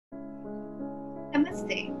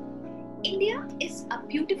Namaste. India is a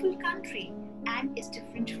beautiful country and is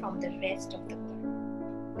different from the rest of the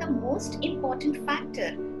world. The most important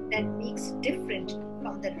factor that makes it different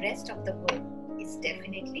from the rest of the world is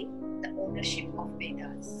definitely the ownership of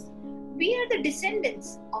Vedas. We are the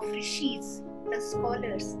descendants of rishis, the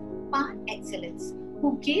scholars par excellence,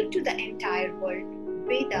 who gave to the entire world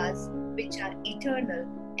Vedas, which are eternal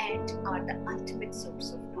and are the ultimate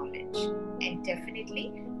source of knowledge. And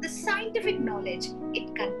definitely, the scientific knowledge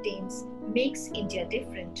it contains makes India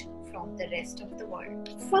different from the rest of the world.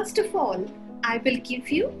 First of all, I will give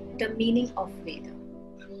you the meaning of Veda.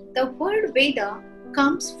 The word Veda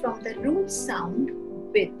comes from the root sound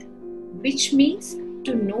Ved, which means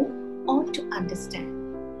to know or to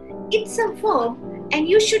understand. It's a verb, and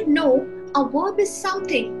you should know a verb is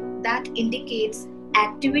something that indicates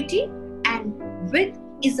activity, and Ved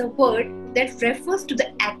is a word that refers to the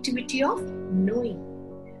activity of knowing.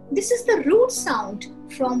 This is the root sound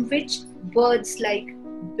from which words like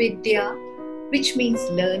Vidya, which means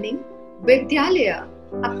learning, Vidyalaya,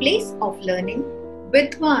 a place of learning,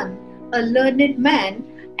 Vidwan, a learned man,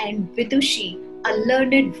 and Vidushi, a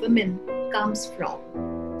learned woman, comes from.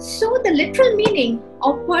 So the literal meaning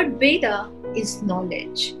of word Veda is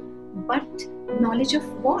knowledge. But knowledge of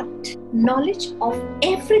what? Knowledge of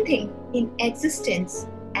everything in existence,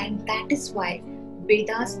 and that is why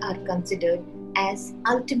Vedas are considered as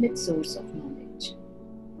ultimate source of knowledge.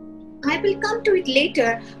 I will come to it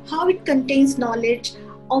later how it contains knowledge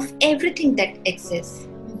of everything that exists.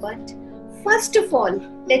 But first of all,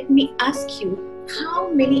 let me ask you, how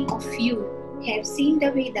many of you have seen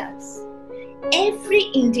the Vedas? Every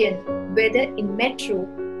Indian, whether in metro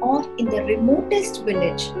or in the remotest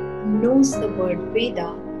village, knows the word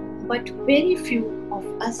Veda, but very few of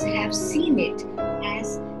us have seen it,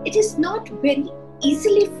 as it is not very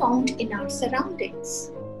easily found in our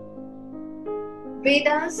surroundings.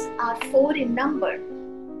 Vedas are 4 in number.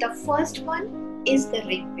 The first one is the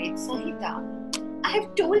Rigveda Samhita. I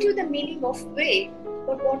have told you the meaning of Ved,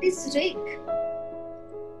 but what is Rig?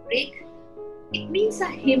 Rig, it means a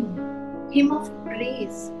hymn of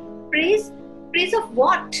praise. Praise of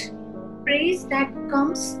what? Praise that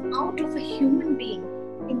comes out of a human being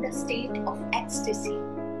in the state of ecstasy,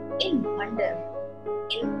 in wonder,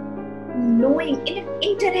 in knowing, in an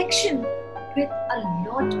interaction with a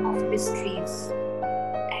lot of mysteries.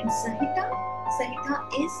 And Samhita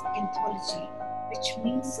is anthology, which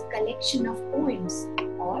means collection of poems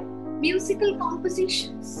or musical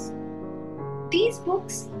compositions. These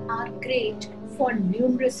books are great for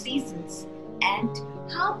numerous reasons, and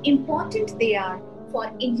how important they are for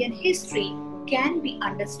Indian history can be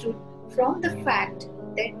understood from the fact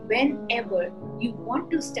that whenever you want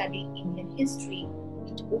to study Indian history,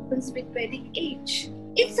 it opens with Vedic age.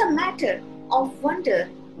 It's a matter of wonder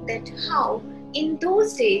that how in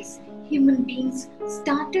those days human beings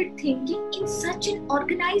started thinking in such an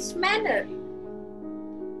organized manner.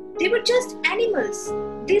 They were just animals.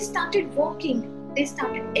 They started walking, they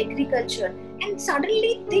started agriculture, and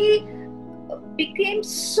suddenly they became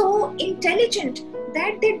so intelligent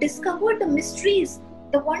that they discovered the mysteries,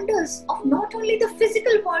 the wonders of not only the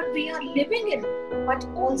physical world we are living in, but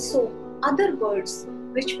also other worlds,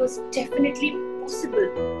 which was definitely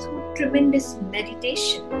possible through tremendous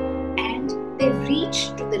meditation. And they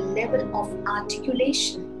reached to the level of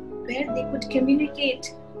articulation where they could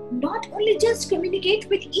communicate, not only just communicate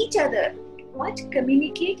with each other, but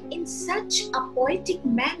communicate in such a poetic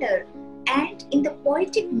manner, and in the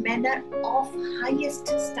poetic manner of highest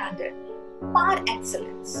standard, par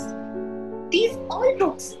excellence. These all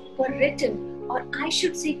books were written, or I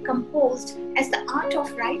should say composed, as the art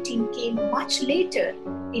of writing came much later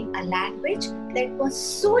in a language that was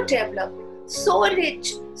so developed, so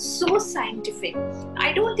rich, so scientific.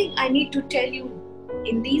 I don't think I need to tell you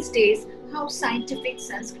in these days how scientific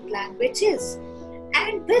Sanskrit language is.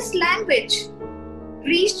 And this language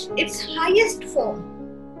reached its highest form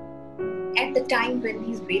at the time when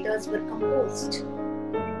these Vedas were composed.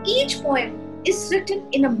 Each poem is written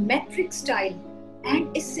in a metric style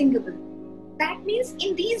and is singable. That means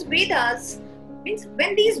in these Vedas,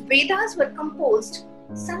 when these Vedas were composed,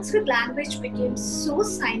 Sanskrit language became so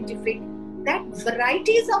scientific that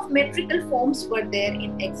varieties of metrical forms were there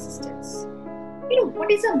in existence.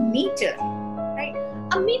 What is a meter? Right?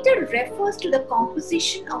 A meter refers to the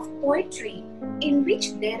composition of poetry in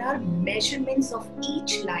which there are measurements of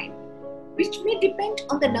each line, which may depend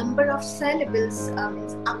on the number of syllables,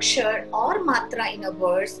 akshar or matra in a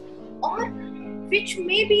verse, or which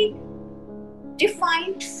may be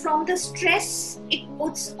defined from the stress it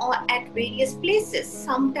puts at various places.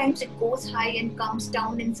 Sometimes it goes high and comes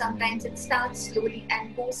down, and sometimes it starts slowly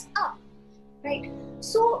and goes up. right?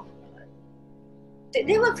 So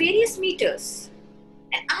there were various meters,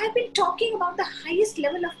 and I have been talking about the highest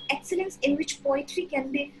level of excellence in which poetry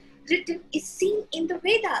can be written is seen in the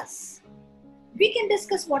Vedas. We can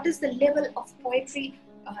discuss what is the level of poetry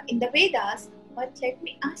in the Vedas, but let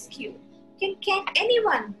me ask you, can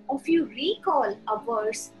anyone of you recall a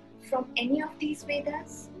verse from any of these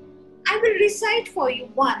Vedas? I will recite for you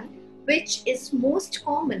one which is most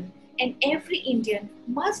common and every Indian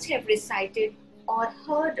must have recited or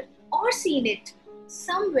heard or seen it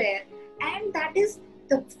somewhere, and that is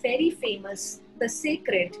the very famous, the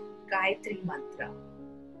sacred Gayatri Mantra.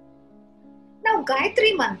 Now,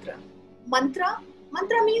 Gayatri Mantra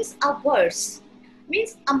means a verse,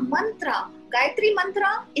 means a mantra. Gayatri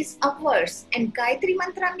Mantra is a verse, and Gayatri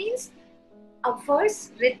Mantra means a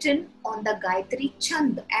verse written on the Gayatri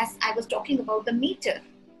Chand, as I was talking about the meter,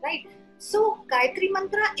 right? So Gayatri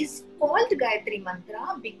Mantra is called Gayatri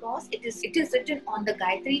Mantra because it is written on the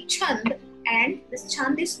Gayatri Chand, and this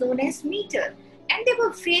Chand is known as meter. And there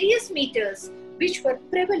were various meters which were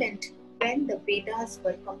prevalent when the Vedas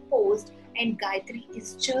were composed, and Gayatri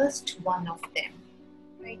is just one of them,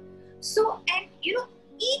 right? So, and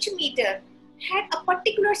each meter had a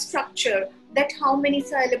particular structure, that how many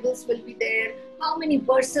syllables will be there, how many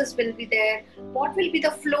verses will be there, what will be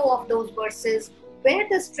the flow of those verses, where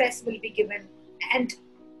the stress will be given, and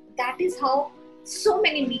that is how so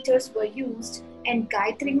many meters were used. And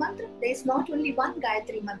Gayatri Mantra, there is not only one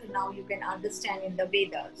Gayatri Mantra, now you can understand, in the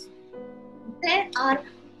Vedas. There are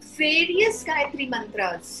various Gayatri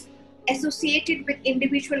Mantras associated with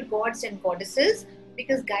individual gods and goddesses,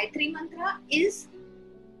 because Gayatri Mantra is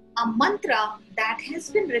a mantra that has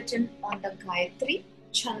been written on the Gayatri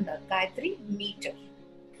Chanda, Gayatri meter.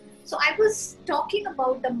 So I was talking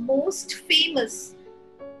about the most famous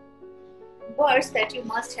verse that you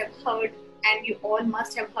must have heard, and you all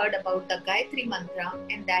must have heard about the Gayatri Mantra,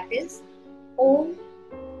 and that is Om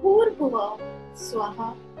Bhurbhuva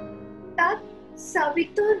Swaha Tat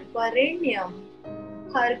Savitur Varenyam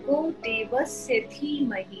Bhargo Devasya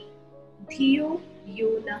Dhimahi Dhiyo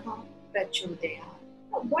Yonaha Prachodayat.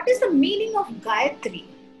 What is the meaning of Gayatri?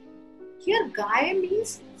 Here Gaya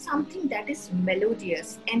means something that is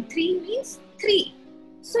melodious, and Tri means three.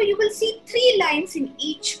 So you will see 3 lines in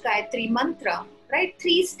each Gayatri Mantra, right?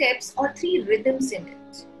 3 steps or 3 rhythms in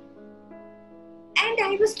it. And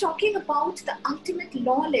I was talking about the ultimate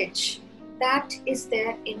knowledge that is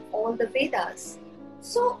there in all the Vedas.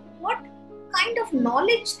 So what kind of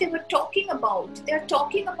knowledge they were talking about? They are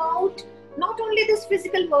talking about not only this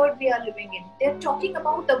physical world we are living in, they are talking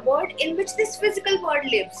about the world in which this physical world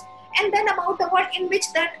lives, and then about the world in which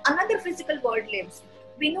that another physical world lives.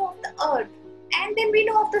 We know of the earth, and then we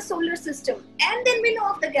know of the solar system, and then we know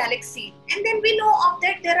of the galaxy, and then we know of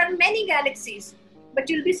that there are many galaxies. But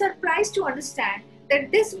you'll be surprised to understand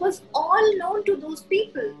that this was all known to those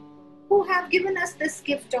people who have given us this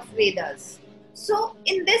gift of Vedas. So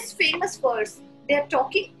in this famous verse, they are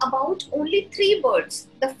talking about only 3 words: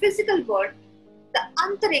 the physical world, the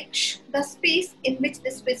antariksh, the space in which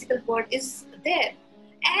this physical world is there,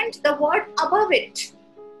 and the word above it.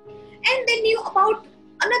 And they knew about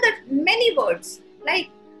another many words, like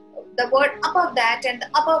the word above that and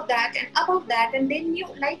above that and above that, and they knew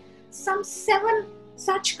like some 7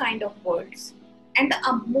 such kind of words, and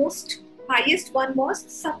the most highest one was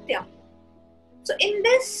Satyam. So in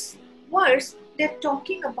this verse they're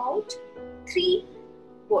talking about 3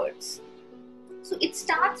 words. So it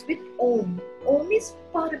starts with Om. Om is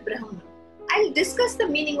Parabrahma. I'll discuss the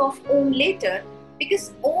meaning of Om later,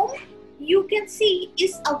 because Om, you can see,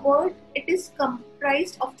 is a word. It is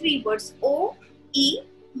comprised of 3 words: O, E,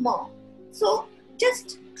 Ma. So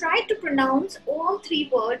just try to pronounce all 3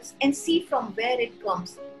 words and see from where it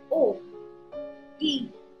comes. O, E,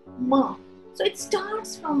 Ma. So it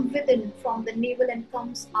starts from within, from the navel, and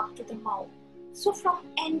comes up to the mouth. So from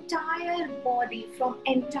entire body, from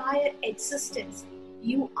entire existence,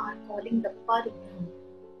 you are calling the Parabrahma.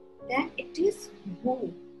 Then it is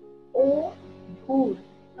Bhu. O, Bhur.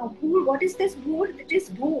 Now Bhur, what is this Bhur? It is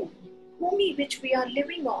Bhu, Bhumi, which we are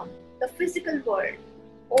living on, the physical world.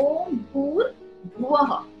 Om Bhur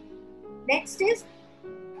Bhuvaha. Next is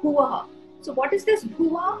Bhuvaha. So what is this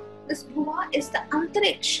Bhuva? This Bhuva is the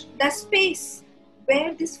Antariksh, the space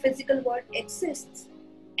where this physical world exists.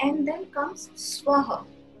 And then comes Swaha.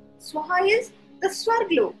 Swaha is the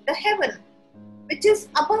Swarglobe, the heaven, which is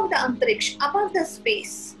above the Antariksh, above the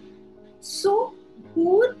space. So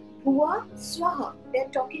Bhur, Bhuva, Swaha. They are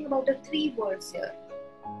talking about the 3 words here: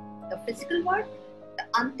 the physical world, the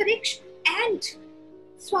Antariksh, and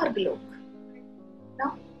Swarglok.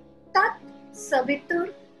 Now, Tat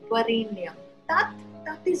Savitur Varenyam. Tat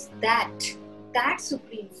is that. that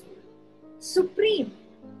supreme soul. Supreme,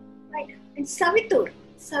 right? And Savitur.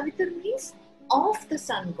 Savitur means of the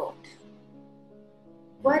sun god.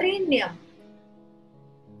 Varenyam.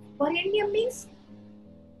 Varenyam means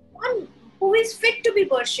one who is fit to be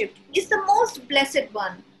worshipped, is the most blessed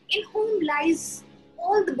one, in whom lies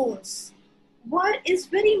all the boons. Var is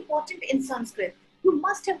very important in Sanskrit. You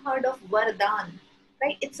must have heard of Vardhan,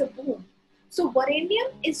 right? It's a boon. So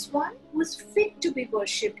Varenyam is one who is fit to be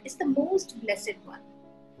worshipped, is the most blessed one.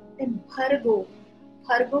 Then Bhargo.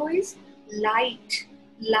 Bhargo is light,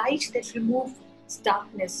 light that removes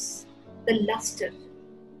darkness, the luster.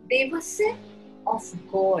 Devasya,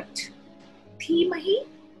 of God. Dhimahi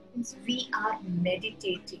means we are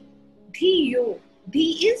meditating. Dhiyo.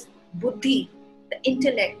 Dhi is buddhi, the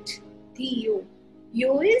intellect. Dhiyo.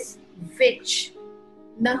 Yo is which.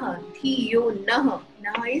 Naha. Dhiyo naha.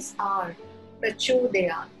 Naha is our.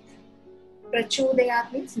 Prachodayat.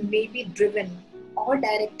 Prachodayat means may be driven or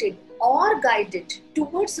directed or guided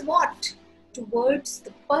towards what? Towards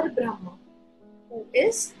the Parbrahma, who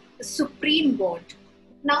is the Supreme God.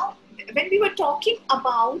 Now, when we were talking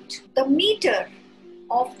about the meter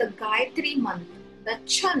of the Gayatri Mantra, the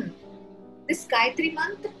Chand, this Gayatri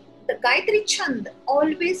Mantra, the Gayatri Chand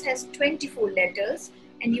always has 24 letters,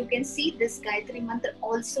 and you can see this Gayatri Mantra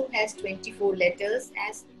also has 24 letters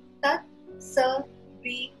as Tat, Sa,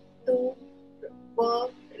 Ri, Tu, Va,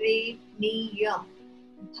 Re, Ni, Yam.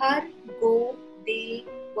 Bhargo,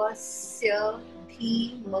 Devasya,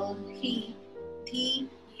 Dhimahi,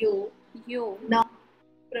 Dhiyo, Na,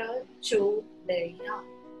 Prachodayat.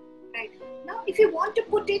 Right. Now, if you want to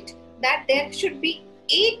put it that there should be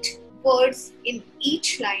 8 words in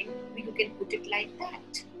each line, you can put it like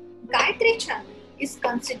that. Gayatri Chand is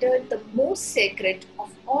considered the most sacred of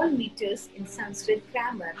all meters in Sanskrit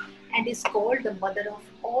grammar and is called the mother of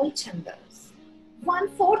all chandas.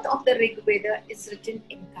 1/4 of the Rigveda is written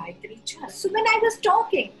in Gayatri Chand. So when I was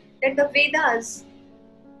talking that the Vedas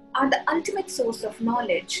are the ultimate source of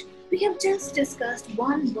knowledge, we have just discussed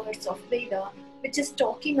one verse of Veda which is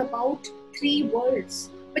talking about 3 worlds,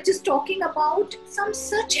 which is talking about some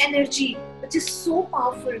such energy which is so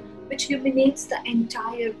powerful, which illuminates the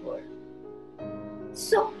entire world.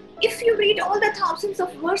 So if you read all the thousands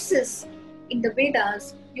of verses in the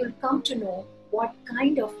Vedas, you'll come to know what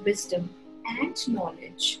kind of wisdom and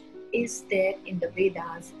knowledge is there in the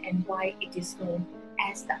Vedas and why it is known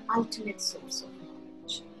as the ultimate source of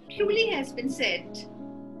knowledge. It truly has been said,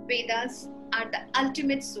 Vedas are the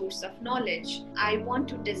ultimate source of knowledge. I want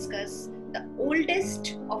to discuss the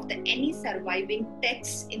oldest of the any surviving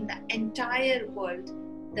texts in the entire world,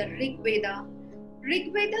 the Rigveda.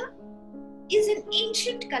 Rigveda is an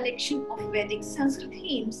ancient collection of Vedic Sanskrit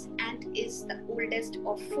hymns and is the oldest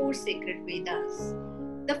of 4 sacred Vedas.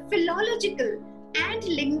 The philological and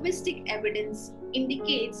linguistic evidence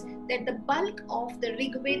indicates that the bulk of the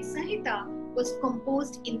Rigveda Samhita was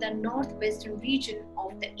composed in the northwestern region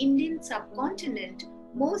of the Indian subcontinent,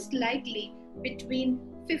 most likely between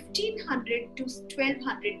 1500 to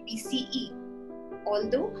 1200 BCE.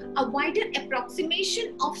 Although a wider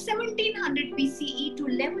approximation of 1700 BCE to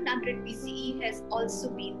 1100 BCE has also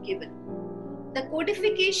been given. The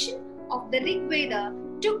codification of the Rigveda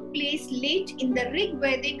took place late in the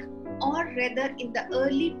Rigvedic, or rather in the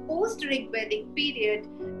early post-Rigvedic period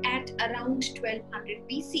at around 1200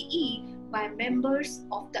 BCE by members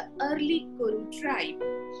of the early Kuru tribe,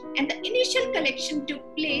 and the initial collection took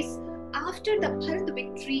place after the Bharat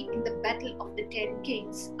victory in the Battle of the 10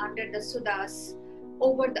 Kings under the Sudas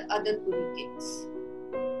over the other Kuru kings.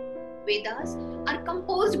 Vedas are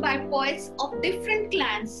composed by poets of different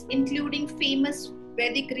clans, including famous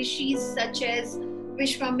Vedic rishis such as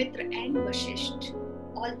Vishwamitra and Vasishtha.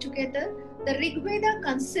 Altogether, the Rigveda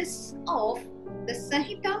consists of the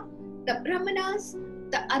Samhita, the Brahmanas,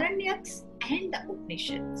 the Aranyaks, and the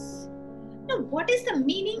Upanishads. Now, what is the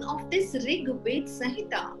meaning of this Rigveda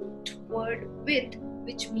Samhita? Word Vid,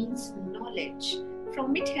 which means knowledge.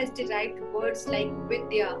 From it has derived words like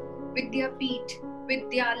Vidya, Vidyapit,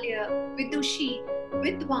 Vidyalaya, Vidushi,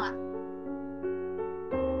 Vidwan.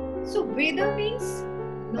 So Veda means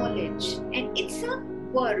knowledge, and it's a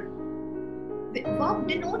verb. The verb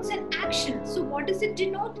denotes an action. So what does it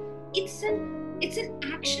denote? It's an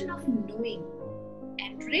action of knowing.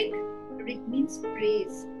 And Rig means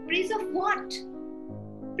praise. Praise of what?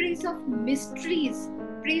 Praise of mysteries,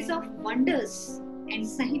 praise of wonders. And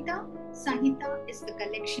Samhita is the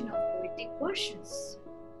collection of poetic versions.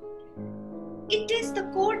 It is the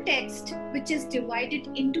core text which is divided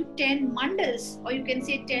into 10 mandals, or you can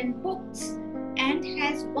say 10 books, and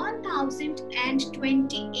has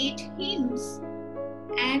 1028 hymns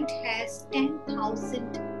and has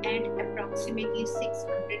 10,000 and approximately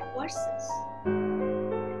 600 verses.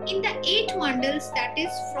 In the 8 mandals, that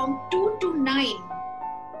is from 2 to 9,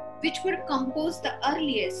 which were composed the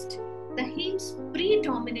earliest, the hymns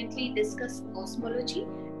predominantly discuss cosmology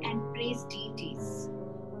and praise deities.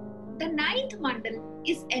 The 9th mandal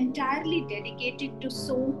is entirely dedicated to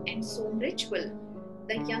Som and Som ritual.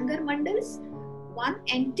 The younger mandals, 1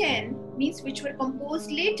 and 10, means which were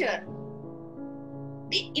composed later.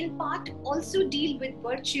 They in part also deal with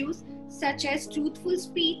virtues such as truthful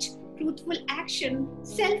speech, truthful action,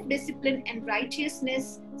 self-discipline and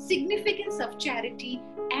righteousness, significance of charity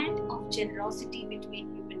and of generosity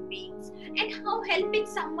between human beings, and how helping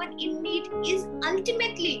someone in need is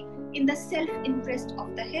ultimately in the self-interest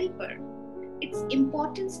of the helper, its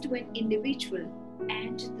importance to an individual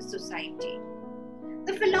and the society.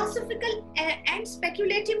 The philosophical and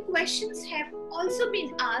speculative questions have also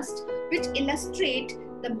been asked, which illustrate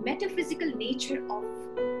the metaphysical nature of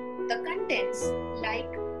the contents, like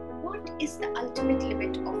what is the ultimate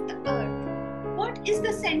limit of the earth? What is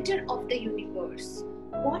the center of the universe?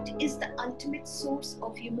 What is the ultimate source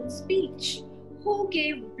of human speech? Who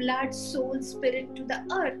gave blood, soul, spirit to the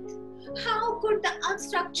earth? How could the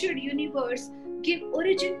unstructured universe give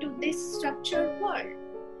origin to this structured world?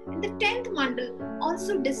 And the 10th mandal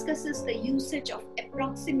also discusses the usage of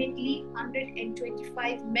approximately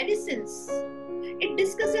 125 medicines. It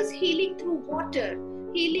discusses healing through water,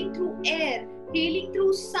 healing through air, healing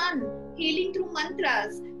through sun, healing through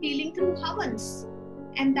mantras, healing through havans.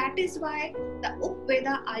 And that is why the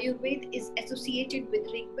UPVeda Ayurveda is associated with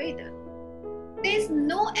Rigveda. There is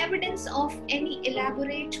no evidence of any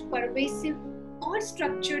elaborate, pervasive or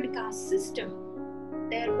structured caste system.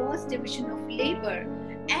 There was division of labor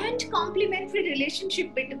and complementary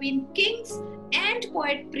relationship between kings and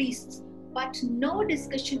poet priests, but no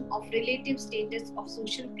discussion of relative status of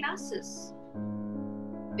social classes.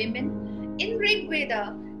 Women in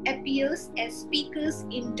Rigveda appears as speakers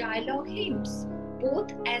in dialogue hymns,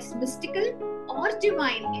 both as mystical or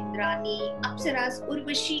divine Indrani, Apsaras,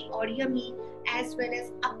 Urvashi or Yami, as well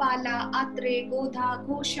as Apala, Atre, Godha,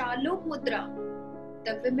 Ghosha, Lokmudra.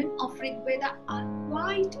 The women of Rigveda are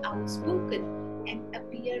quite outspoken and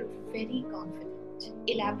appear very confident.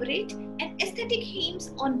 Elaborate and aesthetic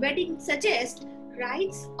hymns on wedding suggest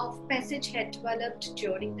rites of passage had developed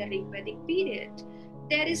during the Rigvedic period.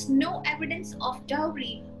 There is no evidence of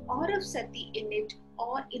dowry or of sati in it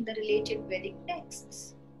or in the related Vedic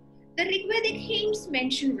texts. The Rigvedic hymns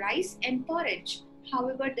mention rice and porridge.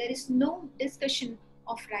 However, there is no discussion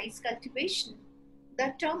of rice cultivation.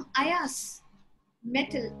 The term IAS,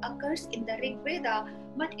 metal, occurs in the Rigveda,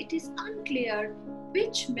 but it is unclear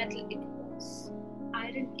which metal it was.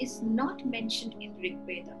 Iron is not mentioned in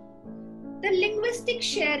Rigveda. The linguistic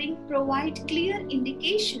sharing provide clear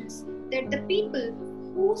indications that the people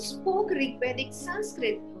who spoke Rigvedic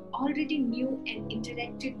Sanskrit already knew and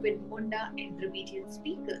interacted with Munda and Dravidian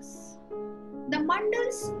speakers. The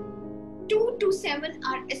mandals 2 to 7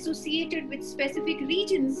 are associated with specific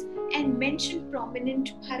regions and mention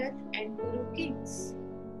prominent Bharat and Kuru kings.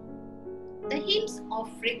 The hymns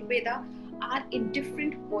of Rigveda are in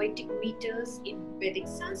different poetic meters in Vedic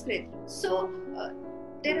Sanskrit. So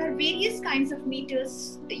there are various kinds of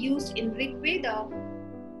meters used in Rigveda.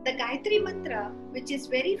 The Gayatri Mantra, which is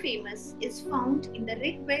very famous, is found in the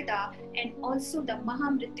Rigveda, and also the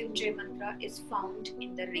Mahamrityunjay Mantra is found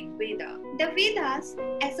in the Rigveda. The Vedas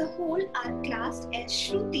as a whole are classed as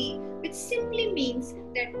Shruti, which simply means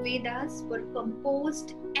that Vedas were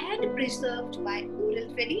composed and preserved by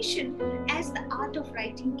oral tradition, as the art of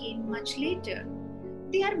writing came much later.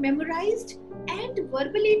 They are memorized and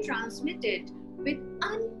verbally transmitted with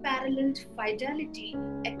unparalleled fidelity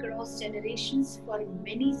across generations for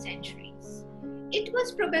many centuries. It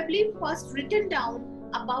was probably first written down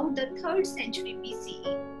about the 3rd century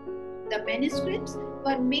BCE. The manuscripts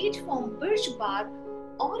were made from birch bark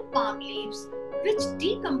or palm leaves, which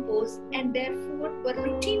decompose and therefore were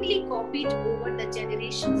routinely copied over the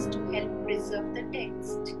generations to help preserve the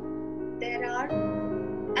text. There are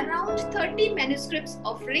around 30 manuscripts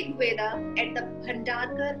of Rigveda at the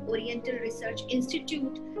Bhandarkar Oriental Research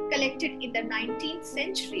Institute collected in the 19th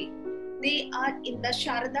century. They are in the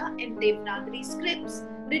Sharada and Devanagari scripts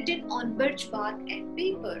written on birch bark and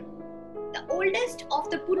paper. The oldest of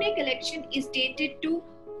the Pune collection is dated to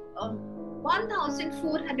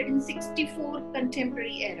 1464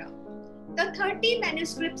 contemporary era. The 30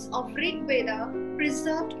 manuscripts of Rigveda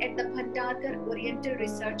preserved at the Bhandarkar Oriental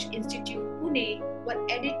Research Institute, Pune, were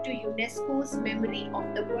added to UNESCO's Memory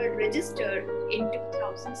of the World Register in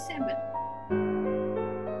 2007.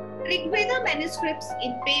 Rigveda manuscripts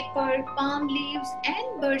in paper, palm leaves,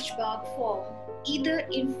 and birch bark form, either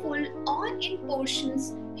in full or in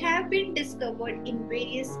portions, have been discovered in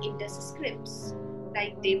various Indus scripts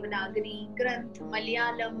like Devanagari, Granth,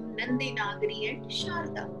 Malayalam, Nandinagari, and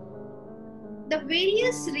Sharda. The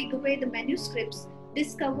various Rigveda manuscripts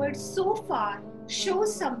discovered so far show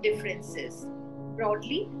some differences.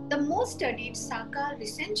 Broadly, the most studied Saka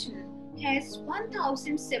recension has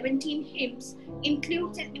 1017 hymns,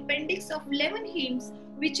 includes an appendix of 11 hymns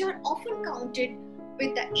which are often counted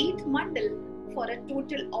with the 8th mandal for a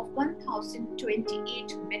total of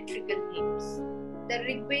 1028 metrical hymns. The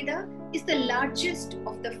Rigveda is the largest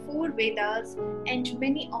of the 4 Vedas and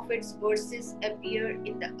many of its verses appear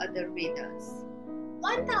in the other Vedas.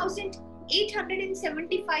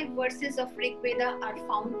 1875 verses of Rigveda are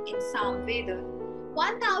found in Samaveda.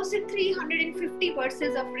 1350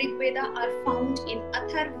 verses of Rigveda are found in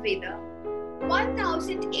Atharvaveda.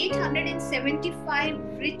 1875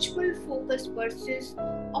 ritual-focused verses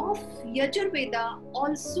of Yajurveda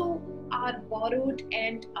also are borrowed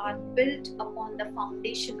and are built upon the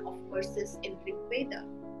foundation of verses in Rigveda.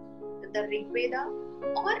 The Rigveda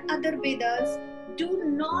or other Vedas do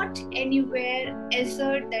not anywhere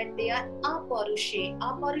assert that they are aparushe.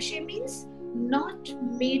 Aparushe means not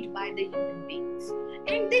made by the human beings.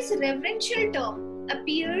 And this reverential term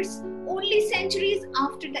appears only centuries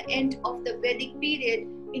after the end of the Vedic period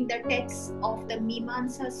in the texts of the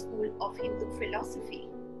Mimamsa school of Hindu philosophy.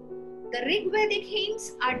 The Rigvedic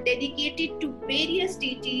hymns are dedicated to various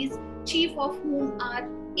deities, chief of whom are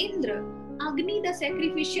Indra, Agni the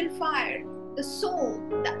sacrificial fire, the Som,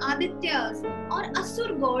 the Adityas or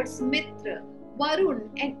Asur gods Mitra, Varun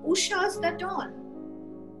and Ushas the dawn.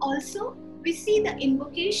 Also, we see the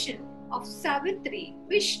invocation of Savitri,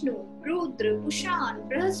 Vishnu, Rudra, Pushan,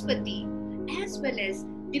 Brahaspati, as well as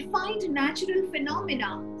defined natural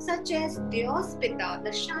phenomena such as Deospita,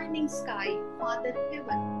 the shining sky, Father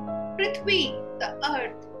Heaven, Prithvi, the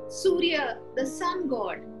earth, Surya, the sun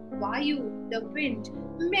god, Vayu, the wind,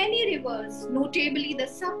 many rivers, notably the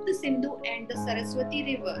Sapta Sindhu and the Saraswati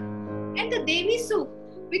river, and the Devi Suk,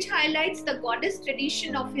 which highlights the goddess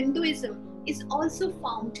tradition of Hinduism, is also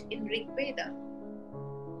found in Rigveda.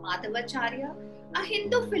 Madhavacharya, a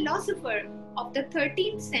Hindu philosopher of the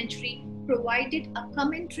 13th century, provided a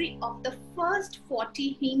commentary of the first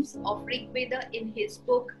 40 hymns of Rigveda in his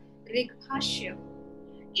book Rigbhashya.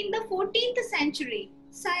 In the 14th century,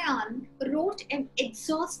 Jain wrote an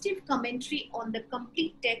exhaustive commentary on the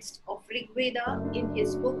complete text of Rigveda in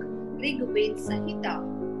his book Rigveda Samhita.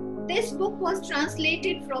 This book was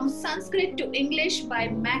translated from Sanskrit to English by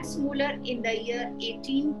Max Muller in the year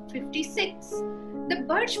 1856. The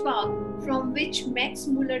birch bark from which Max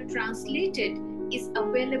Muller translated is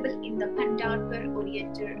available in the Bhandarkar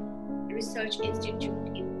Oriental Research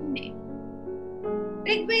Institute in Pune.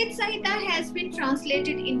 Rigveda Samhita has been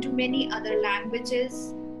translated into many other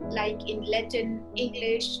languages like in Latin,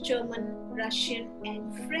 English, German, Russian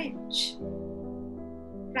and French.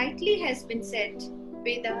 Rightly has been said,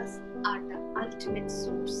 Vedas are the ultimate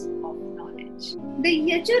source of knowledge. The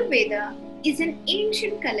Yajurveda is an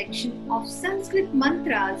ancient collection of Sanskrit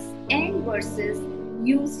mantras and verses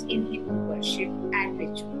used in Hindu worship and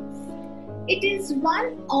rituals. It is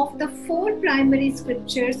one of the 4 primary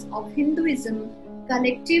scriptures of Hinduism,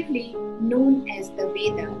 collectively known as the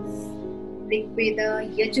Vedas: Rigveda,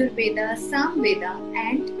 Yajurveda, Samaveda,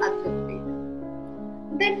 and Atharvaveda.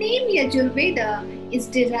 The name Yajurveda is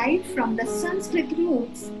derived from the Sanskrit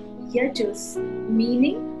roots Yajus,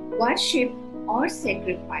 meaning worship or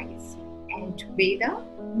sacrifice, and Veda,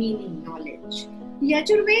 meaning knowledge.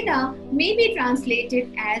 Yajurveda may be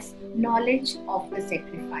translated as knowledge of the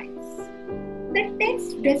sacrifice. The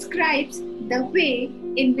text describes the way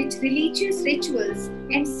in which religious rituals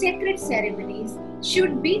and sacred ceremonies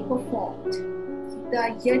should be performed.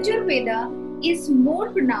 The Yajurveda is more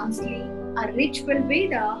pronouncedly a ritual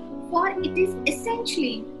Veda, for it is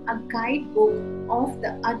essentially a guidebook of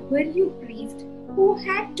the Atharvaveda priest who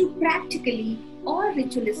had to practically or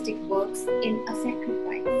ritualistic works in a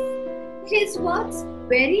sacrifice. His works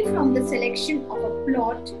vary from the selection of a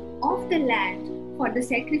plot of the land for the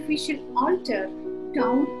sacrificial altar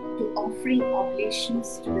down to offering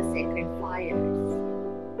oblations to the sacred fires.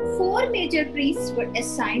 4 major priests were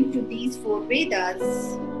assigned to these 4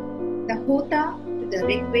 Vedas: the Hota to the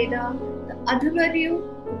Rigveda, the Atharvaveda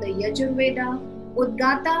to the Yajurveda,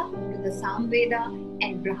 Udgata to the Samaveda,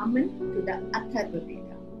 and Brahman to the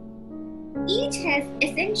Atharvaveda. Each has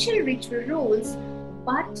essential ritual roles,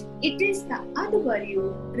 but it is the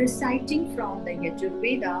Atharvaveda reciting from the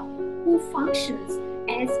Yajurveda who functions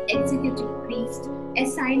as executive priest,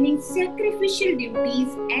 assigning sacrificial duties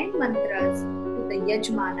and mantras to the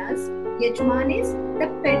Yajmanas. Yajman is the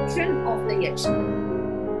patron of the Yajna,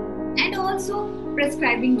 and also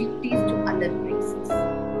prescribing duties to other priests.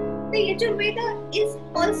 The Yajurveda is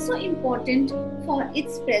also important for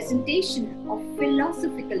its presentation of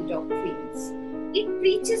philosophical doctrines. It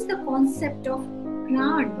preaches the concept of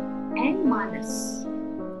Pran and Manas.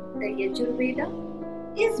 The Yajurveda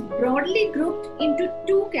is broadly grouped into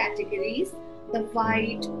two categories: the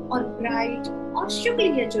white or bright or Shukla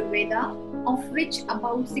Yajurveda, of which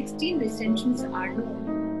about 16 recensions are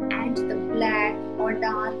known, and the black or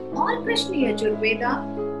dark or Krishna Yajurveda,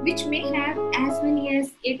 which may have as many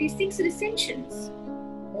as 86 recensions.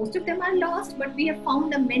 Most of them are lost, but we have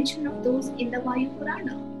found a mention of those in the Vayu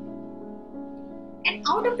Purana. And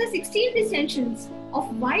out of the 16 recensions of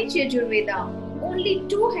White Yajurveda, only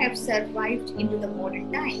 2 have survived into the modern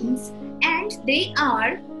times, and they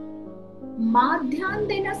are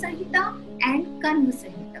Madhyandena Samhita and Kanva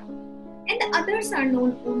Samhita. And the others are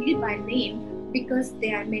known only by name because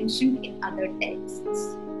they are mentioned in other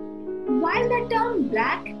texts. While the term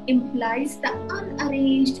black implies the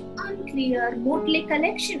unarranged, unclear, motley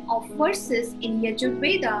collection of verses in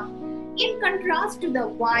Yajurveda, in contrast to the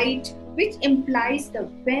white, which implies the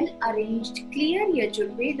well-arranged, clear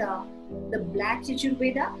Yajurveda, the black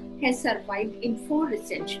Yajurveda has survived in 4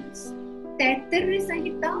 recensions: Taittiriya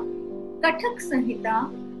Samhita, Kathak Samhita,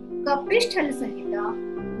 Kapishthal Samhita,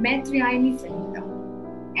 Maitrayani Samhita.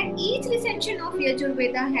 And each recension of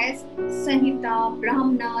Yajurveda has Samhita,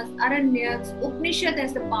 Brahmanas, Aranyaks, Upanishad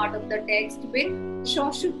as a part of the text, with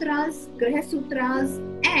Shaushutras, Grihasutras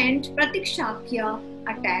and Pratikshakya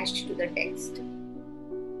attached to the text.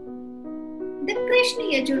 The Krishna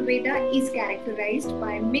Yajurveda is characterized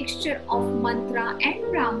by a mixture of mantra and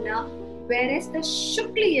Brahmana, whereas the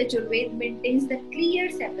Shukla Yajurveda maintains the clear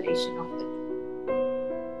separation of the two.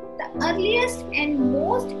 The earliest and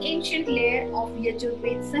most ancient layer of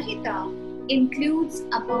Yajurveda Samhita includes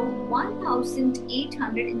about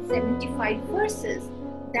 1,875 verses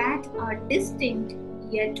that are distinct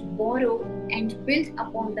yet borrow and built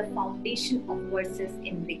upon the foundation of verses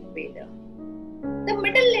in Rigveda. The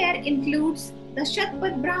middle layer includes the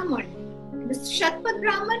Shatpat Brahman. The Shatpat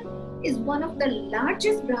Brahman is one of the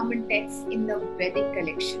largest Brahman texts in the Vedic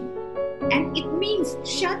collection, and it means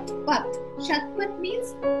Shatpat. Shatpat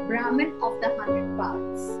means Brahman of the 100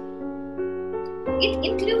 paths. It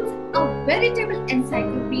includes a veritable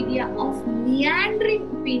encyclopedia of meandering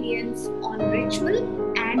opinions on ritual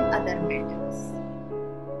and other matters.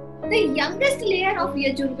 The youngest layer of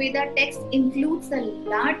Yajurveda text includes the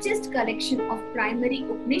largest collection of primary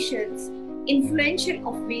Upanishads, influential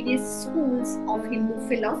of various schools of Hindu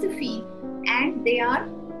philosophy, and they are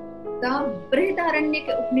the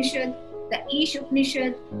Brihadaranyaka Upanishad, the Ish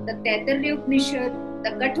Upanishad, the Taittiriya Upanishad,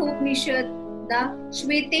 the Kathopanishad, the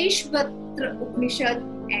Shveteshvatra Upanishad,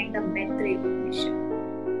 and the Maitrayani Upanishad.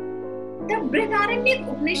 The Brihadaranyaka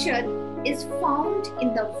Upanishad is found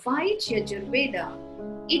in the White Yajurveda.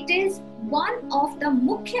 It is one of the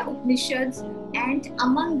Mukhya Upanishads and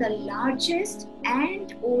among the largest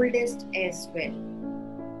and oldest as well.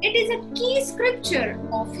 It is a key scripture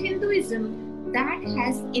of Hinduism that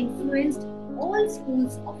has influenced all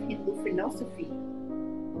schools of Hindu philosophy.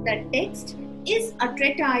 The text is a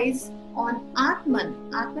treatise on Atman.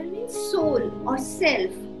 Atman means soul or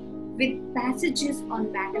self, with passages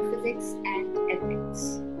on metaphysics and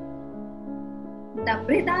ethics. The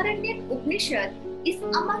Brihadaranyaka Upanishad is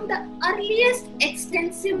among the earliest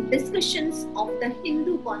extensive discussions of the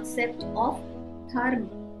Hindu concept of dharma,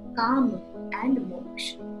 kama and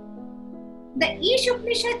moksha. The Ish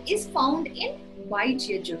Upanishad is found in White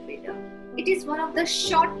Yajurveda. It is one of the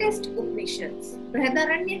shortest Upanishads.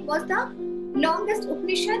 Brihadaranyaka was the longest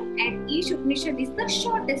Upanishad and Ish Upanishad is the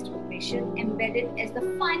shortest Upanishad, embedded as the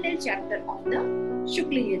final chapter of the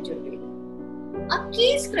Shukla Yajurveda, a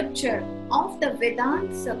key scripture of the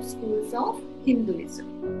Vedanta sub-schools of Hinduism.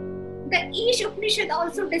 The Ish Upanishad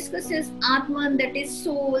also discusses Atman, that is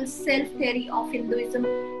soul, self theory of Hinduism,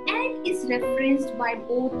 and is referenced by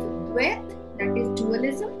both Dvait, that is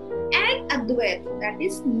dualism, and Advait, that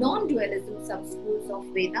is non-dualism sub-schools of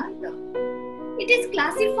Vedanta. It is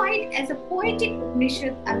classified as a poetic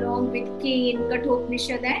Upanishad along with Cain,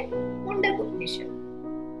 Kathopanishad and Mundak Upanishad.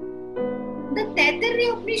 The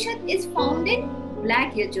Taittiriya Upanishad is found in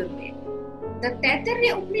Black Yajurveda. The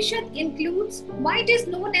Taittiriya Upanishad includes why it is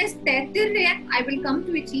known as Taittiriya. I will come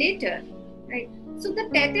to it later. Right? So the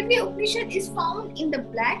Taittiriya Upanishad is found in the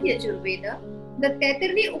Black Yajurveda. The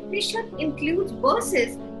Taittiriya Upanishad includes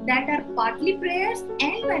verses that are partly prayers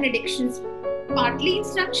and benedictions partly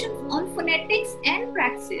instructions on phonetics and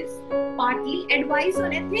praxis, partly advice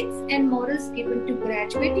on ethics and morals given to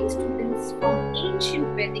graduating students from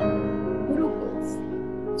ancient Vedic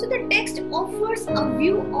gurukuls. So the text offers a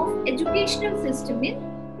view of educational system in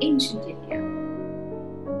ancient India.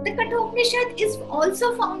 The Kathopanishad is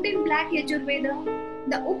also found in Black Yajurveda.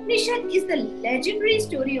 The Upanishad is the legendary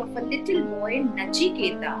story of a little boy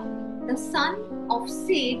Nachiketa, the son of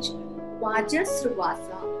sage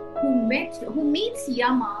Vajasrvasa, who meets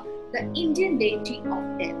Yama, the Indian deity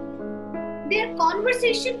of death. Their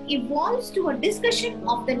conversation evolves to a discussion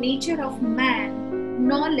of the nature of man,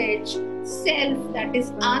 knowledge, self, that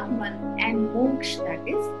is Atman, and moksha, that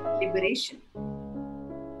is liberation.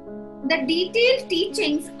 The detailed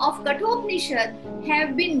teachings of Kathopanishad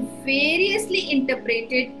have been variously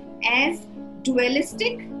interpreted as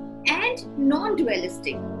dualistic and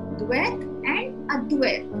non-dualistic, Dvait and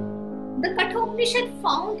Advait. The Kathopanishad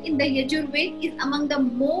found in the Yajurveda is among the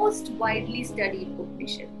most widely studied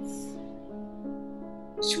Upanishads.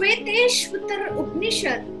 Shveteshvatar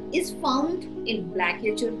Upanishad is found in Black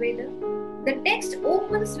Yajurveda. The text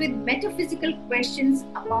opens with metaphysical questions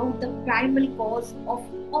about the primal cause of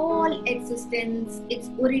all existence, its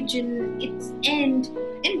origin, its end,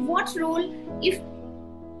 and what role, if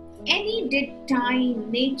any, did time,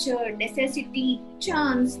 nature, necessity,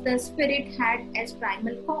 chance, the spirit had as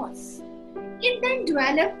primal cause. It then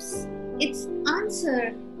develops its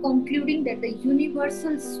answer, concluding that the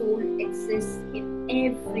universal soul exists in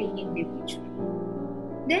every individual.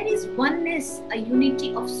 There is oneness, a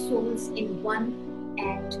unity of souls in one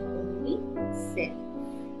and only self.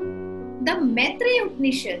 The Maitreya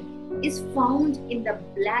Upanishad is found in the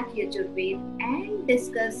Black Yajurveda and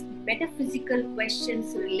discusses metaphysical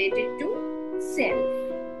questions related to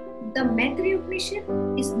self. The Maitreya Upanishad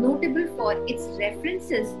is notable for its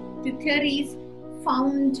references to theories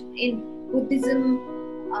found in Buddhism,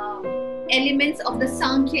 elements of the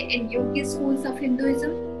Sankhya and Yoga schools of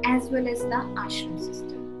Hinduism, as well as the ashram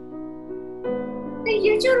system. The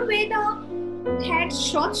Yajurveda had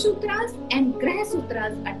short sutras and graha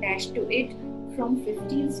sutras attached to it from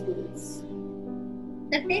 15 schools.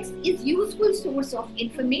 The text is a useful source of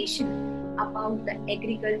information about the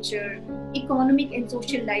agriculture, economic and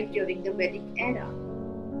social life during the Vedic era.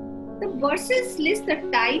 The verses list the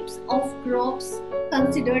types of crops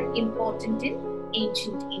considered important in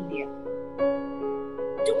ancient India.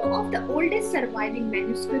 Two of the oldest surviving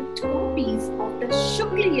manuscript copies of the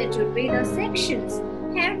Shukla Yajurveda sections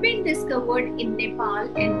have been discovered in Nepal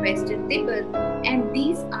and Western Tibet, and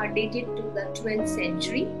these are dated to the 12th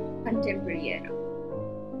century contemporary era.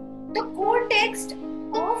 The core text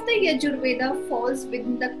of the Yajurveda falls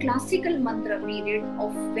within the classical mantra period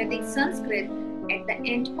of Vedic Sanskrit at the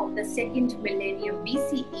end of the 2nd millennium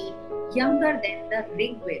BCE, younger than the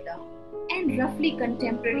Rigveda, and roughly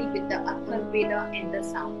contemporary with the Atharvaveda and the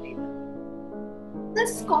Samaveda. The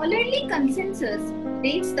scholarly consensus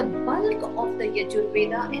dates the bulk of the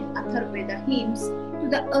Yajurveda and Atharvaveda hymns to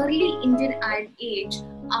the early Indian Iron Age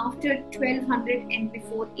after 1200 and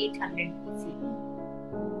before 800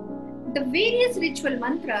 BCE. The various ritual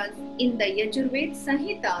mantras in the Yajurveda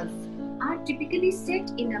Samhitas are typically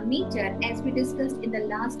set in a meter, as we discussed in the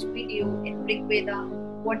last video in Rigveda.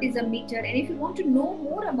 What is a meter? And if you want to know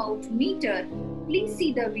more about meter, please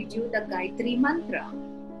see the video, the Gayatri Mantra.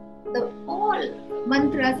 All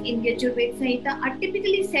mantras in Yajurveda Samhita are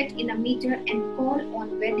typically set in a meter and call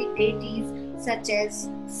on Vedic deities such as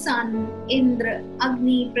Sun, Indra,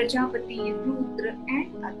 Agni, Prajapati, Rudra,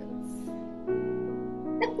 and others.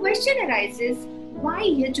 The question arises, why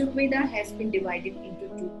Yajurveda has been divided into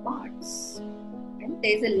two parts? And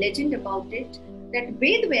there is a legend about it that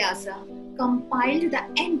Vedas compiled the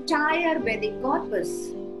entire Vedic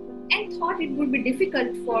corpus and thought it would be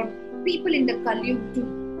difficult for people in the Kali Yuga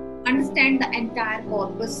to understand the entire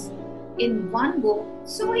corpus in one go.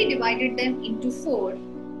 So he divided them into 4,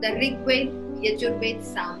 the Rigveda, Yajurveda,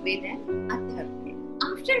 Samaveda, and Atharvaveda.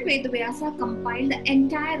 After Vedavyasa compiled the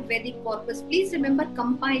entire Vedic corpus, please remember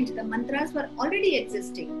compiled, the mantras were already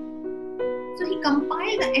existing. So he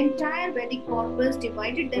compiled the entire Vedic corpus,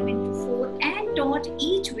 divided them into 4 and taught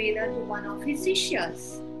each Veda to one of his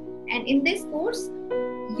Sishyas. And in this course,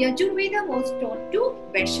 Yajurveda was taught to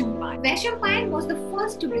Vaishampayan. Vaishampayan was the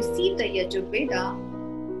first to receive the Yajurveda,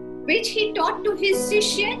 which he taught to his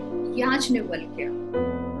Sishya Yajnavalkya.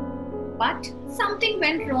 But something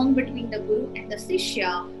went wrong between the Guru and the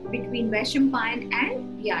Sishya, between Vaishampayan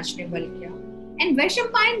and Yajnavalkya. And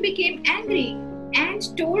Vaishampayan became angry and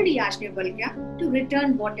told Yajnavalkya to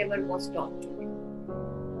return whatever was taught to him.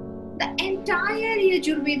 The entire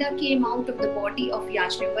Yajurveda came out of the body of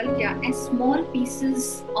Yajnavalkya as small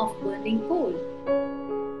pieces of burning coal.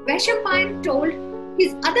 Vaishnapan told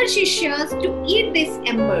his other shishyas to eat these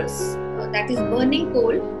embers, that is burning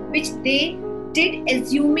coal, which they did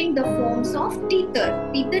assuming the forms of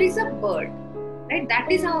Teetar. Teetar is a bird, right?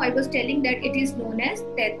 That is how I was telling that it is known as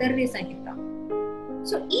Taitarya Samhita.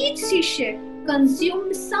 So each shishya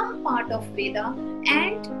consumed some part of Veda,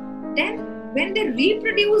 and then when they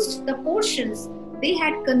reproduced the portions they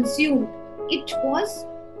had consumed, it was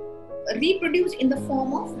reproduced in the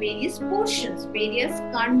form of various portions, various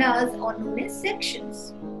kandas or known as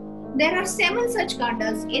sections. There are 7 such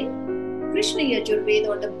kandas in Krishna Yajurveda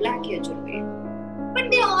or the Black Yajurveda,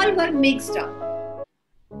 but they all were mixed up.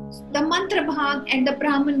 The mantra bhag and the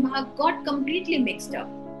Brahman bhag got completely mixed up.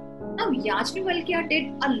 Now Yajnavalkya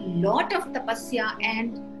did a lot of tapasya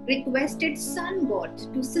and requested sun god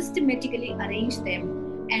to systematically arrange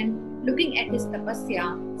them, and looking at his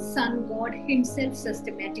tapasya, sun god himself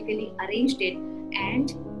systematically arranged it,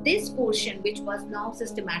 and this portion which was now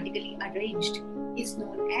systematically arranged is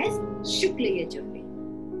known as Shukla Yajurveda.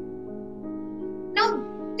 Now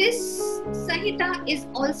this Samhita is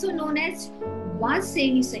also known as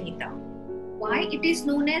Vajasneyi Samhita. Why it is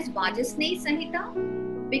known as Vajasneyi Samhita?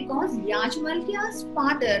 Because Yajnavalkya's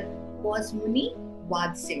father was Muni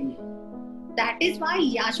Vajasneyi. That is why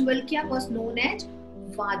Yajnavalkya was known as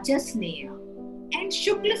Vajasneya. And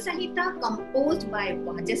Shukla Samhita composed by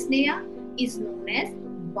Vajasneya is known as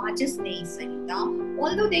Vajasneyi Samhita.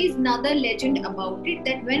 Although there is another legend about it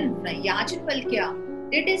that when Yajnavalkya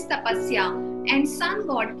did his tapasya and sun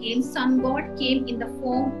god came in the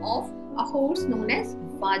form of a horse known as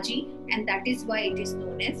Vaji, and that is why it is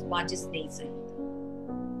known as Vajasneyi Samhita.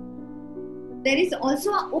 There is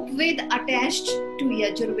also a Upveda attached to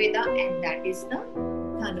Yajurveda, and that is the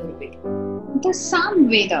Atharvaveda. The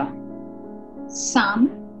Samaveda.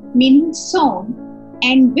 Sam meaning song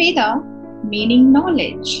and Veda meaning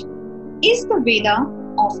knowledge is the Veda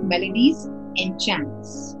of melodies and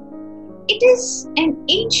chants. It is an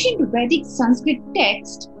ancient Vedic Sanskrit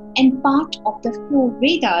text and part of the 4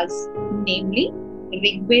 Vedas, namely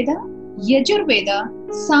Rigveda, Yajurveda,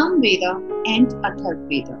 Samaveda and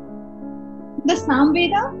Atharvaveda. The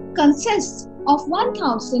Samaveda consists of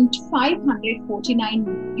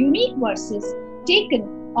 1549 unique verses taken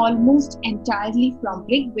almost entirely from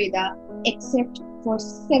Rigveda except for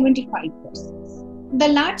 75 verses. The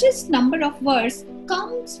largest number of verses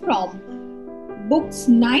comes from books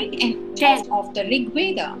 9 and 10 of the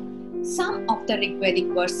Rigveda. Some of the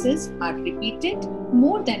Rigvedic verses are repeated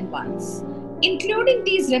more than once. Including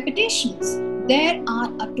these repetitions, there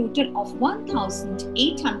are a total of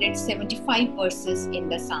 1875 verses in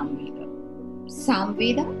the Samaveda.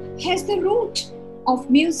 Samaveda has the root of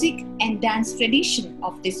music and dance tradition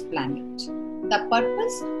of this planet. The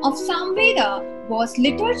purpose of Samaveda was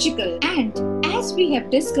liturgical, and as we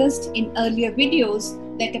have discussed in earlier videos,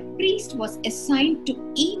 that a priest was assigned to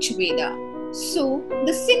each Veda. So,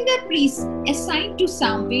 the singer priests assigned to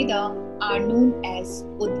Samaveda are known as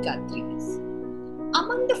Udgatris.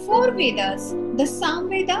 Among the 4 Vedas, the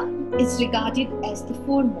Samaveda is regarded as the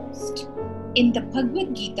foremost. In the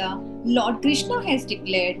Bhagavad Gita, Lord Krishna has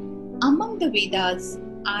declared, "Among the Vedas,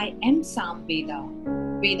 I am Samaveda.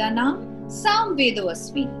 Vedanam Samvedo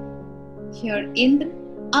Asmi." Here Indra,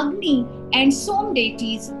 Agni and Som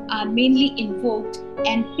deities are mainly invoked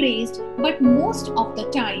and praised, but most of the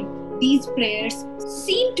time, these prayers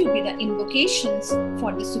seem to be the invocations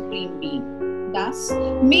for the Supreme Being. Thus,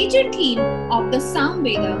 major theme of the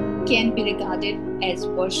Samaveda can be regarded as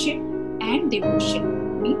worship and devotion,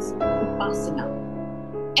 means upasana.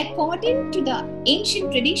 According to the ancient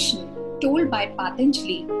tradition told by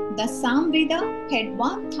Patanjali, the Samaveda had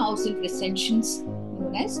 1000 recensions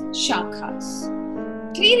known as shakhas.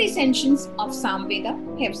 3 recensions of Samaveda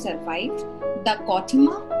have survived: the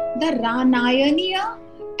Kautima, the Ranayaniya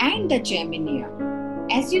and the Jaiminiya.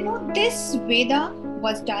 As you know, this Veda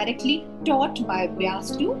was directly taught by Vyas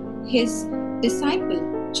to his disciple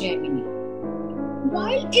Jaimini.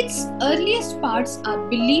 While its earliest parts are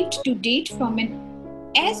believed to date from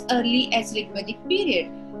as early as Rigvedic period,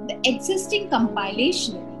 the existing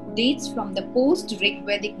compilation dates from the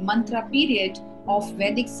post-Rigvedic mantra period of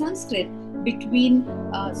Vedic Sanskrit between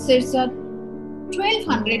circa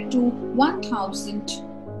 1200 to 1000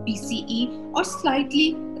 BCE or slightly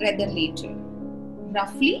rather later,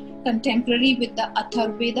 roughly contemporary with the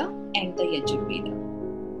Atharvaveda and the Yajurveda.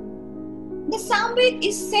 The Samaveda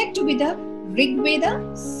is said to be the Rigveda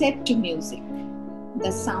set to music.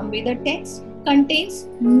 The Samaveda text contains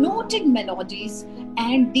noted melodies,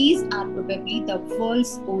 and these are probably the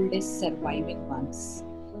world's oldest surviving ones.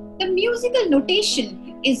 The musical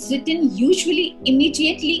notation is written usually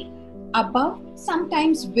immediately above,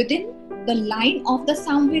 sometimes within the line of the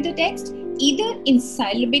Samaveda text, either in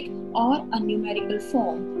syllabic or a numerical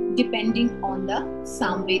form, depending on the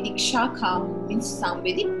Samvedic Shakha, means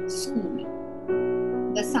Samvedic school.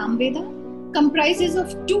 The Samaveda comprises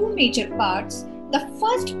of two major parts. The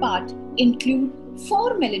first part includes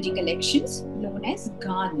 4 melody collections known as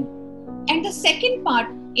Gan, and the second part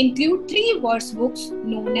includes 3 verse books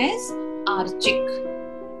known as Archik.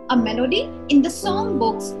 A melody in the song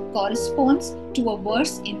books corresponds to a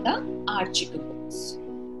verse in the Archik books.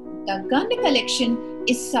 The Gana collection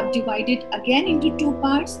is subdivided again into 2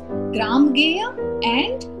 parts, Gram Gaya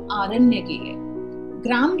and Aranya Gaya.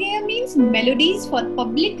 Gram Gaya means melodies for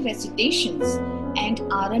public recitations, and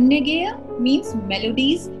Aranya Gaya means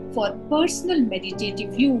melodies for personal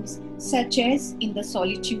meditative use, such as in the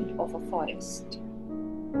solitude of a forest.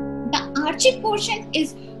 The Archik portion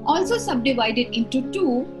is also subdivided into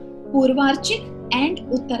 2, Purvarchik and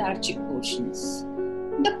Uttararchik portions.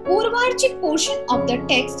 The Purvarchik portion of the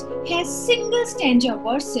text has single stanza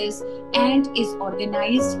verses and is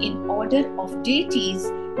organized in order of deities,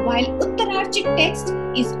 while Uttararchik text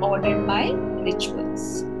is ordered by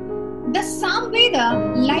rituals. The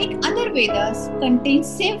Samaveda, like other Vedas, contains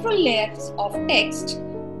several layers of text,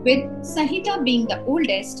 with Samhita being the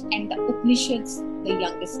oldest and the Upanishads the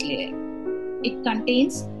youngest layer. It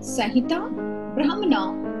contains Samhita,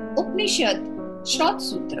 Brahmana, Upanishad, Shraut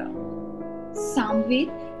Sutra.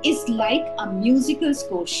 Samved is like a musical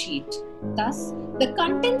score sheet. Thus, the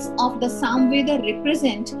contents of the Samaveda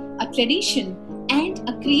represent a tradition and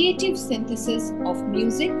a creative synthesis of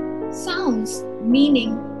music, sounds,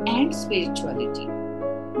 meaning, and spirituality.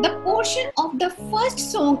 The portion of the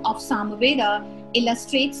first song of Samaveda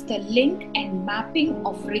illustrates the link and mapping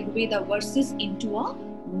of Rigveda verses into a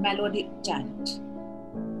melodic chant.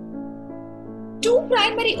 2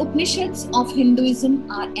 primary Upanishads of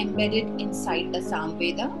Hinduism are embedded inside the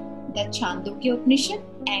Samaveda, the Chandogya Upanishad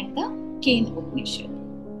and the Kain Upanishad.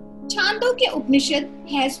 Chandogya Upanishad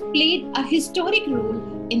has played a historic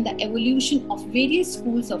role in the evolution of various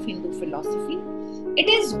schools of Hindu philosophy. It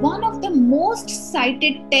is one of the most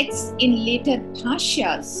cited texts in later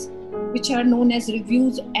bhashyas, which are known as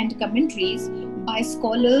reviews and commentaries by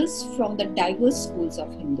scholars from the diverse schools of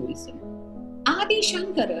Hinduism. Adi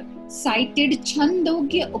Shankara cited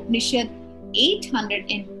Chandogya Upanishad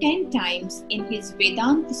 810 times in his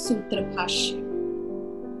Vedanta Sutra Bhashya.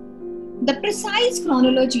 The precise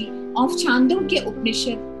chronology of Chandogya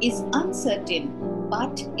Upanishad is uncertain,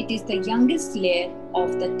 but it is the youngest layer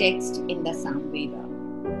of the text in the Samaveda.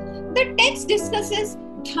 The text discusses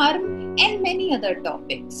dharma and many other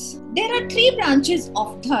topics. There are 3 branches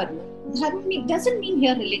of dharma. Dharma doesn't mean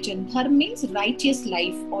here religion. Dharma means righteous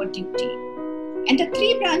life or duty. And the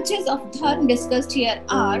 3 branches of dharma discussed here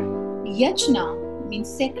are yajna, means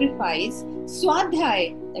sacrifice,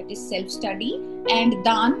 swadhyay, that is self-study, and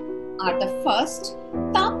dan are the first.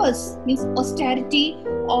 Tapas means austerity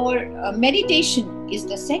or meditation is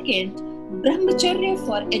the second. Brahmacharya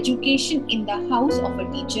for education in the house of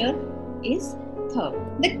a teacher is third.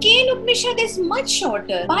 The Kain Upanishad is much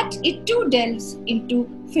shorter, but it too delves into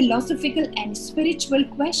philosophical and spiritual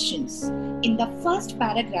questions. In the first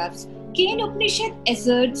paragraphs, Kain Upanishad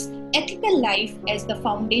asserts ethical life as the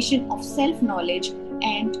foundation of self-knowledge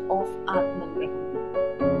and of Atman.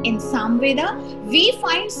 In Samaveda, we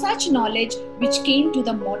find such knowledge which came to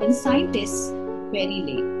the modern scientists very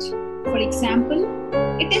late. For example,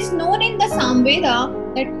 it is known in the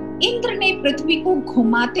Samaveda that Indra ने पृथ्वी को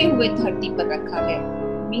घुमाते हुए धरती पर रखा है.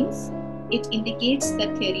 Means it indicates the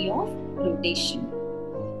theory of rotation.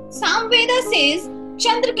 Samaveda says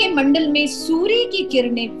चंद्र के मंडल में सूर्य की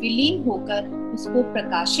किरणें विलीन होकर उसको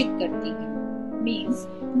प्रकाशित करती हैं. Means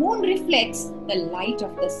moon reflects the light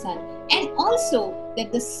of the sun, and also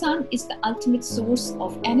that the sun is the ultimate source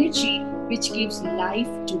of energy which gives life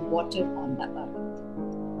to water on the earth.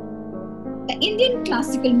 The Indian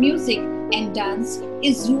classical music and dance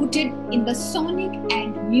is rooted in the sonic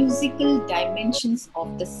and musical dimensions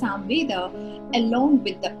of the Samaveda along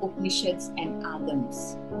with the Upanishads and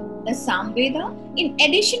Agams. The Samaveda, in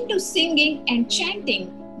addition to singing and chanting,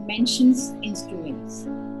 mentions instruments.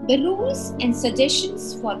 The rules and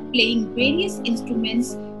suggestions for playing various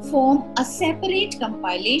instruments form a separate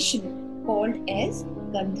compilation called as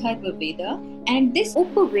Atharvaveda, and this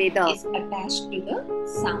UPSC is attached to the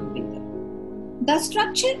Samaveda. The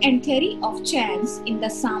structure and theory of chants in the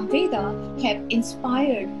Samaveda have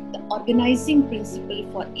inspired the organizing principle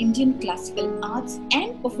for Indian classical arts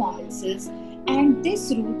and performances, and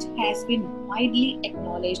this route has been widely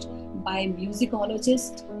acknowledged by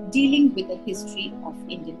musicologists, dealing with the history of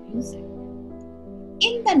Indian music.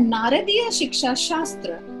 In the Naradiya Shiksha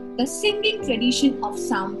Shastra, the singing tradition of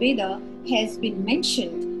Samaveda has been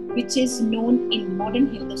mentioned, which is known in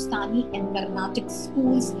modern Hindustani and Carnatic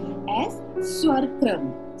schools as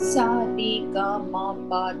Swarkram, Sa, Re, Ga, Ma,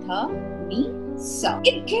 Pa, Dha, Mi, Sa.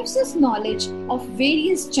 It gives us knowledge of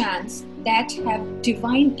various chants that have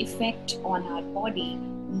divine effect on our body,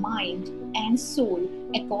 mind and soul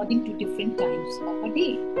according to different times of a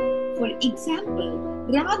day. For example,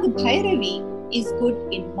 Rag Bhairavi is good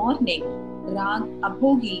in morning, Rag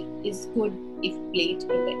Abhogi is good if played in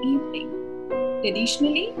the evening.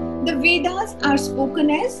 Traditionally, the Vedas are spoken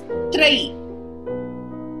as Trai.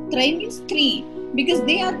 Trai means three because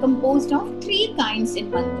they are composed of three kinds in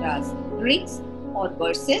mantras: Rigs or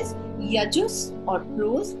verses, Yajus or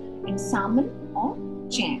prose, and Saman or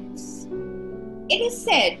chants. It is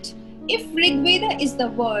said, if Rigveda is the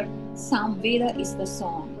word, Samaveda is the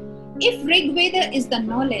song. If Rigveda is the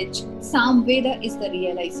knowledge, Samaveda is the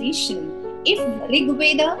realization. If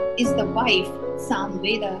Rigveda is the wife,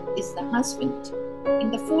 Samaveda is the husband.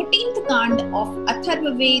 In the 14th Kand of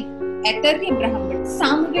Atharvaveda, Atarya Brahman,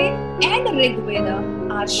 Samaveda and Rigveda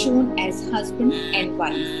are shown as husband and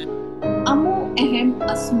wife. Amo ahem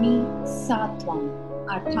asmi satvam,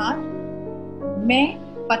 अर्थात मैं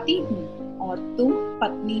पति हूँ और तुम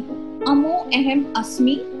पत्नी हो. अमो अहम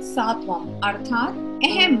अस्मि सात्वम, अर्थात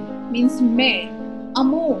अहम मीन्स मैं,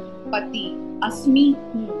 अमो पति, अस्मि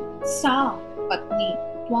हूँ, सा पत्नी,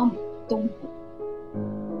 त्वम तुम हो.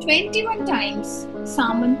 21 times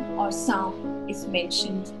Saman or Sam is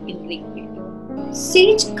mentioned in Rigveda.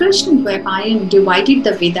 Sage Krishna Dwaipayan divided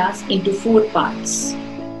the Vedas into 4 parts.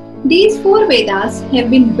 These 4 Vedas have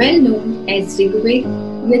been well known as Rigveda,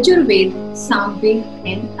 Yajurveda, Samaveda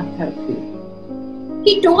and Atharvaveda.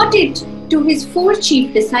 He taught it to his 4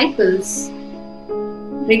 chief disciples,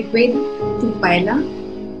 Rigveda to Paila,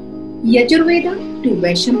 Yajurveda to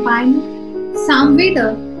Vaishampayana,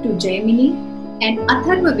 Samaveda to Jaimini and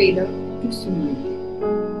Atharvaveda to Sumani.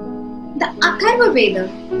 The Atharvaveda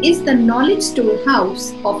is the knowledge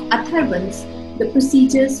storehouse of Atharvans, the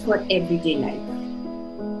procedures for everyday life.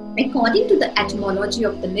 According to the etymology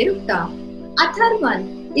of the Nirukta,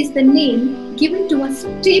 Atharvan is the name given to a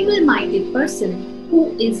stable-minded person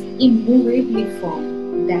who is immovably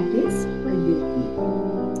firm, that is, a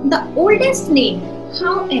yogi. The oldest name,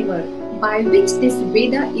 however, by which this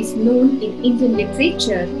Veda is known in Indian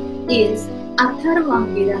literature is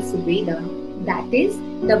Atharvaveda Veda, that is,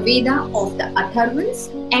 the Veda of the Atharvans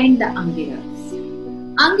and the Angiras.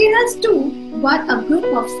 Angiras too were a group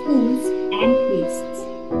of schools and priests.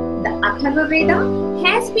 The Atharvaveda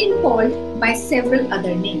has been called by several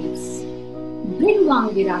other names: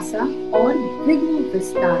 Brihvangirasa or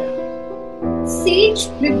Brihvavistara. Sage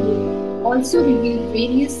Brihvu also revealed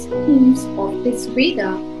various hymns of this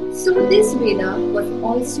Veda, so this Veda was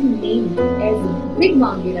also named as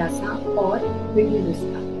Brihvangirasa or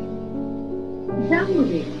Brihvavistara.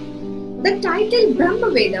 Brahmaveda. The title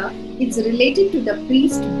Brahmaveda is related to the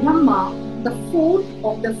priest Brahma, the 4th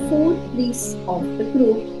of the 4 priests of the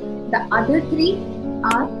group. The other 3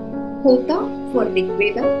 are Hota for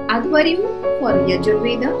Rigveda, Advaryu for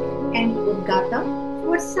Yajurveda and Udgata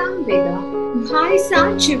for Samaveda,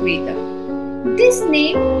 Veda. This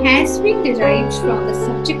name has been derived from the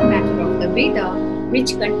subject matter of the Veda,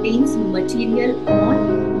 which contains material on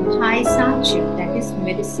Bhaisachya, that is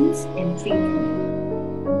medicines and treatment.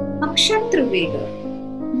 Akshatra Veda.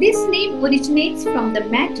 This name originates from the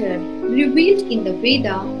matter revealed in the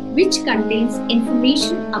Veda, which contains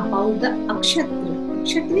information about the Akshatra.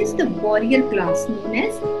 Akshatra is the warrior class known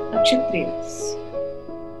as Akshatriyas.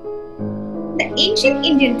 The ancient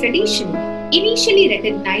Indian tradition initially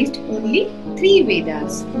recognized only 3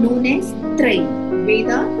 Vedas known as Trai,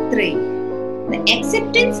 Veda Trai. The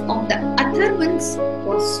acceptance of the Atharvans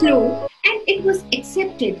was slow and it was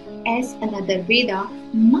accepted as another Veda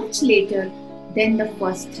much later than the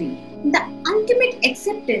first 3. The ultimate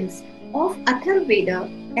acceptance of Atharvaveda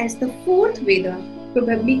as the 4th Veda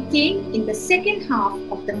probably came in the second half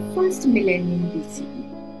of the first millennium BCE.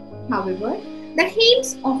 However, the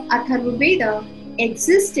hymns of Atharvaveda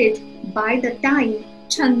existed by the time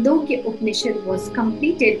Chandogya Upanishad was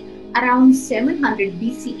completed around 700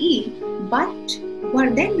 BCE, but were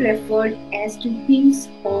then referred as to hymns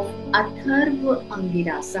of Atharva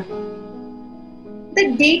Angirasa.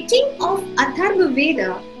 The dating of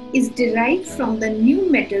Atharvaveda is derived from the new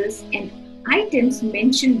metals and items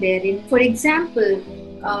mentioned therein. For example,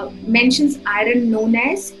 mentions iron known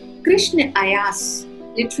as Krishna IAS,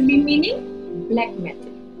 literally meaning black metal.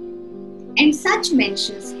 And such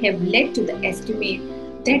mentions have led to the estimate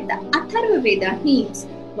that the Atharvaveda hymns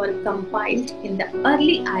were compiled in the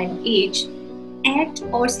early Iron Age at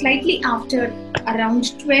or slightly after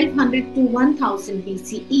around 1200 to 1000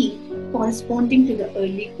 BCE, corresponding to the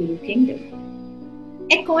early Guru kingdom.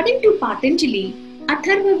 According to Patanjali,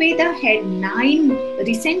 Atharvaveda had 9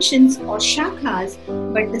 recensions or shakhas,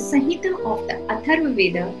 but the Samhita of the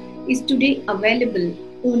Atharvaveda is today available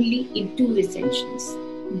only in 2 recensions,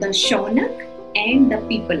 the Shaunak and the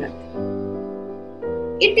Pipalak.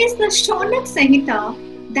 It is the Shaunak Samhita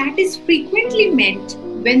that is frequently meant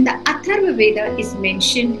when the Atharvaveda is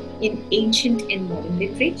mentioned in ancient and modern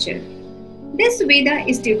literature. This Veda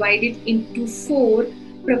is divided into 4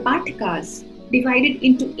 Prapathakas, divided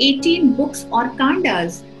into 18 books or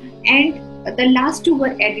kandas, and the last 2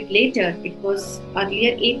 were added later. It was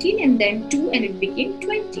earlier 18 and then 2 and it became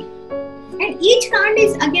 20. And each kanda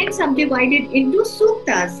is again subdivided into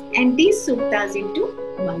suktas and these suktas into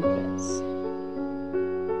mantras.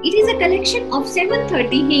 It is a collection of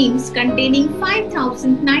 730 hymns containing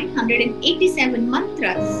 5,987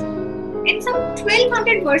 mantras, and some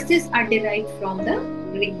 1200 verses are derived from the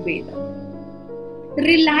Rigveda.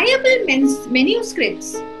 Reliable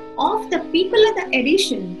manuscripts of the Pipalaka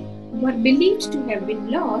edition were believed to have been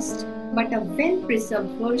lost, but a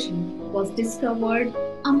well-preserved version was discovered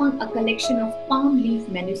among a collection of palm leaf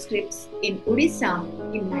manuscripts in Odisha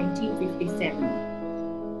in 1957.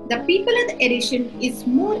 The Pipalaka edition is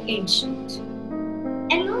more ancient.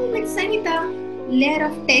 Along with Samhita, layer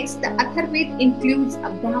of text, the Atharvaveda includes a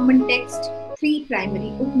Brahman text, 3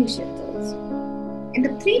 primary Upanishads also. And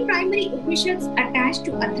the 3 primary Upanishads attached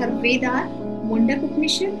to Atharvaveda are Mundak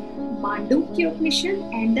Upanishad, Mandukya Upanishad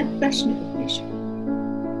and the Prashna Upanishad.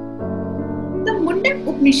 The Mundak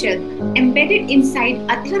Upanishad embedded inside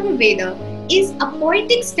Atharvaveda is a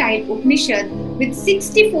poetic style Upanishad with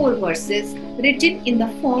 64 verses written in the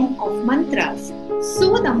form of mantras.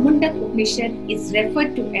 So the Mundak Upanishad is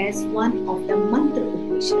referred to as one of the mantra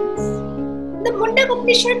Upanishads. The Mundak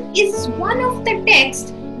Upanishad is one of the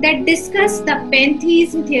texts that discuss the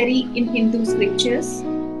pantheism theory in Hindu scriptures.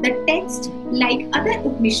 The text, like other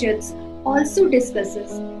Upanishads, also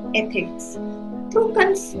discusses ethics.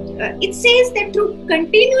 It says that through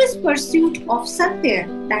continuous pursuit of Satya,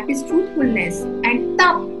 that is truthfulness, and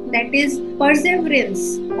Tap, that is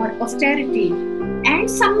perseverance or austerity, and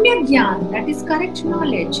Samyak Gyan, that is correct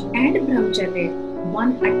knowledge, and Brahmacharya,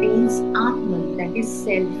 one attains Atman, that is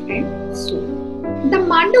self and soul. The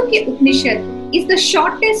Mandukya Upanishad is the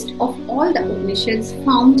shortest of all the Upanishads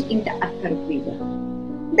found in the Atharvaveda.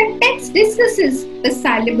 The text discusses the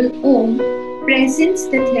syllable Om, presents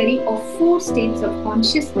the theory of 4 states of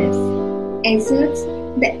consciousness, asserts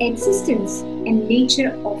the existence and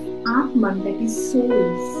nature of Atman, that is soul,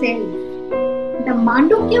 self. The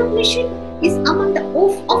Mandukya Upanishad is among the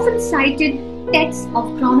often cited texts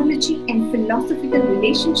of chronology and philosophical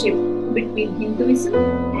relationship between Hinduism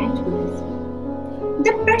and Buddhism.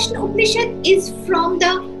 The Prashna Upanishad is from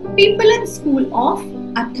the Pipalan school of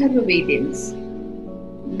Atharvavedians.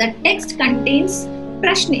 The text contains,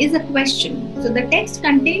 Prashna is a question. So the text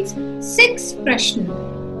contains 6 Prashna,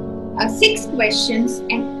 6 questions,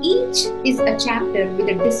 and each is a chapter with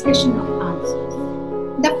a discussion of answers.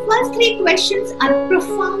 The first 3 questions are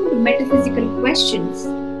profound metaphysical questions.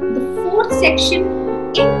 The 4th section,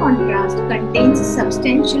 in contrast, contains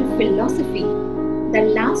substantial philosophy. The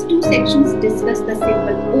last 2 sections discuss the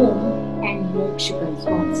symbol Om and moksha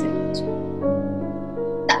concept.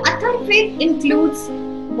 The Atharvaveda includes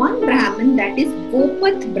 1 Brahman, that is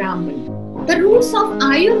Gopath Brahman. The roots of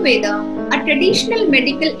Ayurveda, a traditional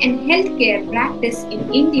medical and healthcare practice in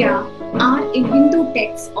India, are in Hindu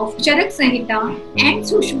texts of Charak Samhita and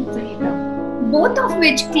Sushruta Samhita, both of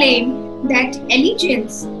which claim that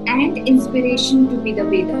allegiance and inspiration to be the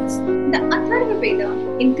Vedas. The Atharvaveda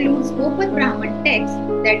includes Gopath Brahman text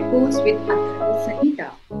that goes with Atharva Samhita.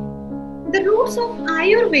 The roots of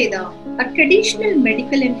Ayurveda, a traditional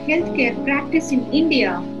medical and healthcare practice in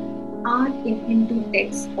India, are in Hindu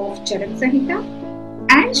texts of Charak Samhita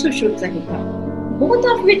and Sushruta Samhita, both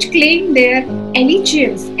of which claim their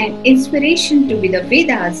allegiance and inspiration to be the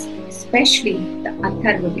Vedas, especially the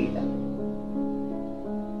Atharvaveda.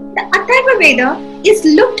 The Atharvaveda is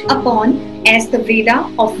looked upon as the Veda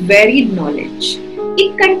of varied knowledge.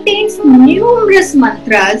 It contains numerous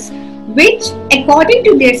mantras which, according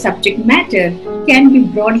to their subject matter, can be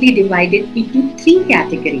broadly divided into 3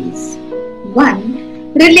 categories. 1.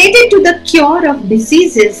 Related to the cure of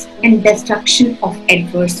diseases and destruction of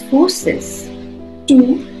adverse forces.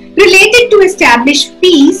 2. Related to establish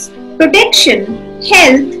peace, protection,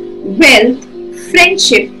 health, wealth,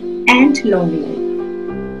 friendship, and long life.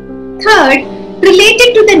 3rd,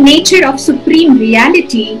 related to the nature of supreme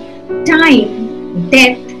reality, time,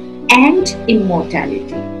 death and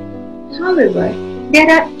immortality. However, there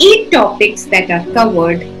are 8 topics that are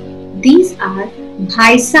covered. These are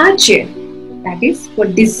Bhaisajya, that is for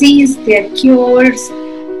disease, their cures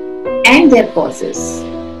and their causes.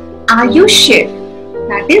 Ayushya,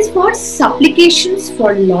 that is for supplications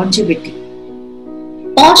for longevity.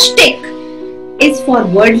 Paustik is for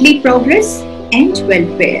worldly progress and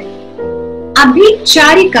welfare.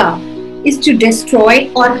 Abhicharika is to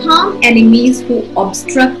destroy or harm enemies who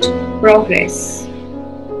obstruct progress.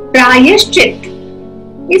 Prayashchit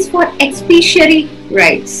is for expiatory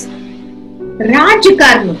rites.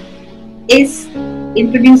 Rajkarma is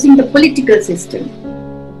introducing the political system.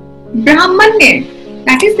 Brahmanya,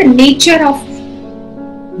 that is the nature of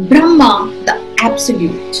Brahma, the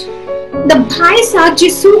absolute. The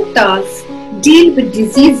Bhaisajya Suktas deal with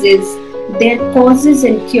diseases, their causes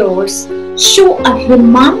and cures, show a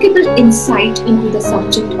remarkable insight into the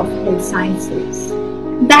subject of health sciences.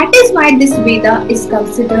 That is why this Veda is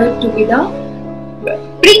considered to be the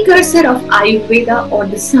precursor of Ayurveda, or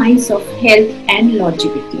the science of health and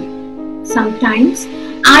longevity. Sometimes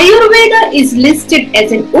Ayurveda is listed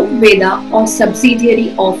as an Upveda or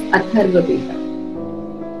subsidiary of Atharvaveda.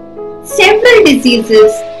 Several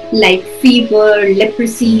diseases like fever,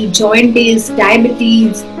 leprosy, jaundice,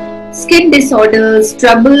 diabetes, skin disorders,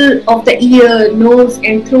 trouble of the ear, nose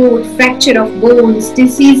and throat, fracture of bones,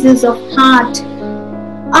 diseases of heart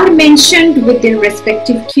are mentioned with their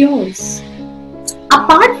respective cures.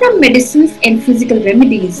 Apart from medicines and physical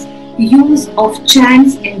remedies, use of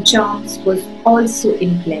chants and charms was also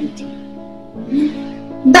in plenty.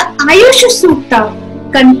 The Ayush Sutta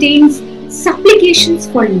contains supplications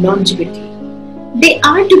for longevity. They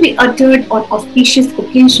are to be uttered on auspicious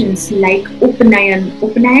occasions like Upanayan.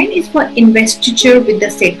 Upanayan is for investiture with the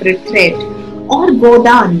sacred thread, or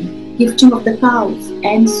Godan, gifting of the cows,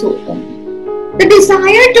 and so on. The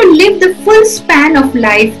desire to live the full span of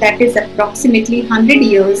life, that is approximately 100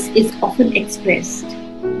 years, is often expressed.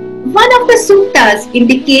 One of the suttas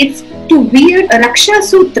indicates to wear a Raksha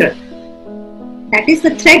Sutra, that is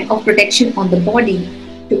the thread of protection on the body,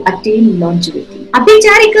 to attain longevity.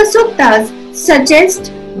 Abhicharika Suttas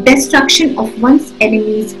suggest destruction of one's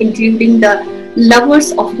enemies, including the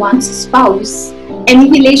lovers of one's spouse,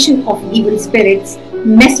 annihilation of evil spirits,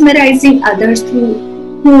 mesmerizing others through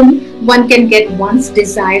whom one can get one's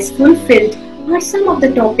desires fulfilled, are some of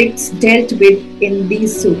the topics dealt with in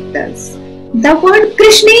these suttas. The word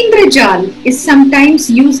Krishnendra Jal is sometimes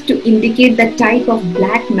used to indicate the type of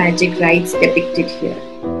black magic rites depicted here.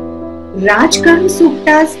 Rajkarma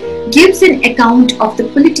Suktas gives an account of the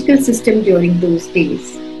political system during those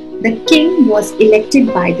days. The king was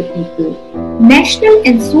elected by the people. National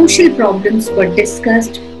and social problems were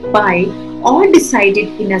discussed by or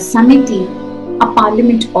decided in a samiti, a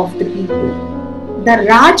parliament of the people. The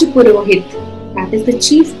Raj Purohit, that is the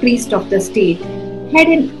chief priest of the state, had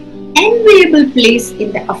an enviable place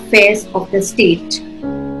in the affairs of the state.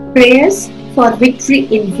 Prayers for victory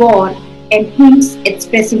in war and hymns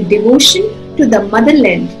expressing devotion to the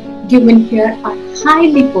motherland given here are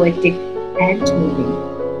highly poetic and moving.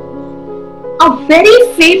 A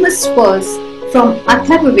very famous verse from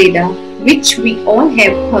Atharvaveda, which we all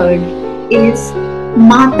have heard, is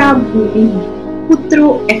Mata Bhumi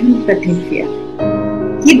Putro Aham Prathivya.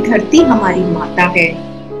 ये धरती हमारी माता है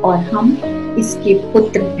और हम इसके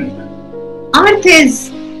पुत्र हैं. Earth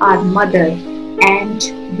is our mother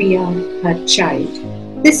and we are her child.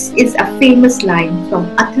 This is a famous line from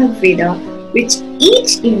Atharvaveda, which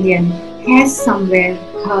each Indian has somewhere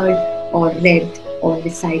heard or read or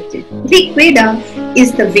recited. Rigveda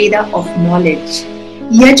is the Veda of knowledge.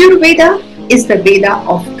 Yajurveda is the Veda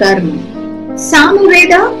of karma.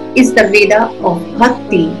 Samaveda is the Veda of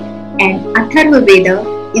bhakti, and Atharvaveda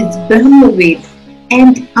is Brahmaveda,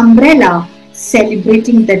 and umbrella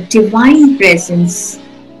celebrating the divine presence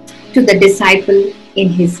to the disciple in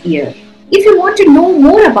his ear. If you want to know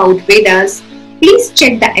more about Vedas, please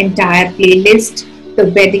check the entire playlist, The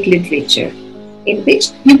Vedic Literature, in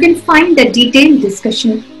which you can find the detailed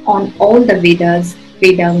discussion on all the Vedas,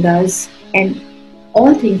 Vedangas, and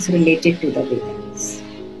all things related to the Vedas.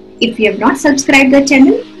 If you have not subscribed the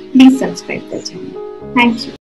channel, please subscribe the channel. Thank you.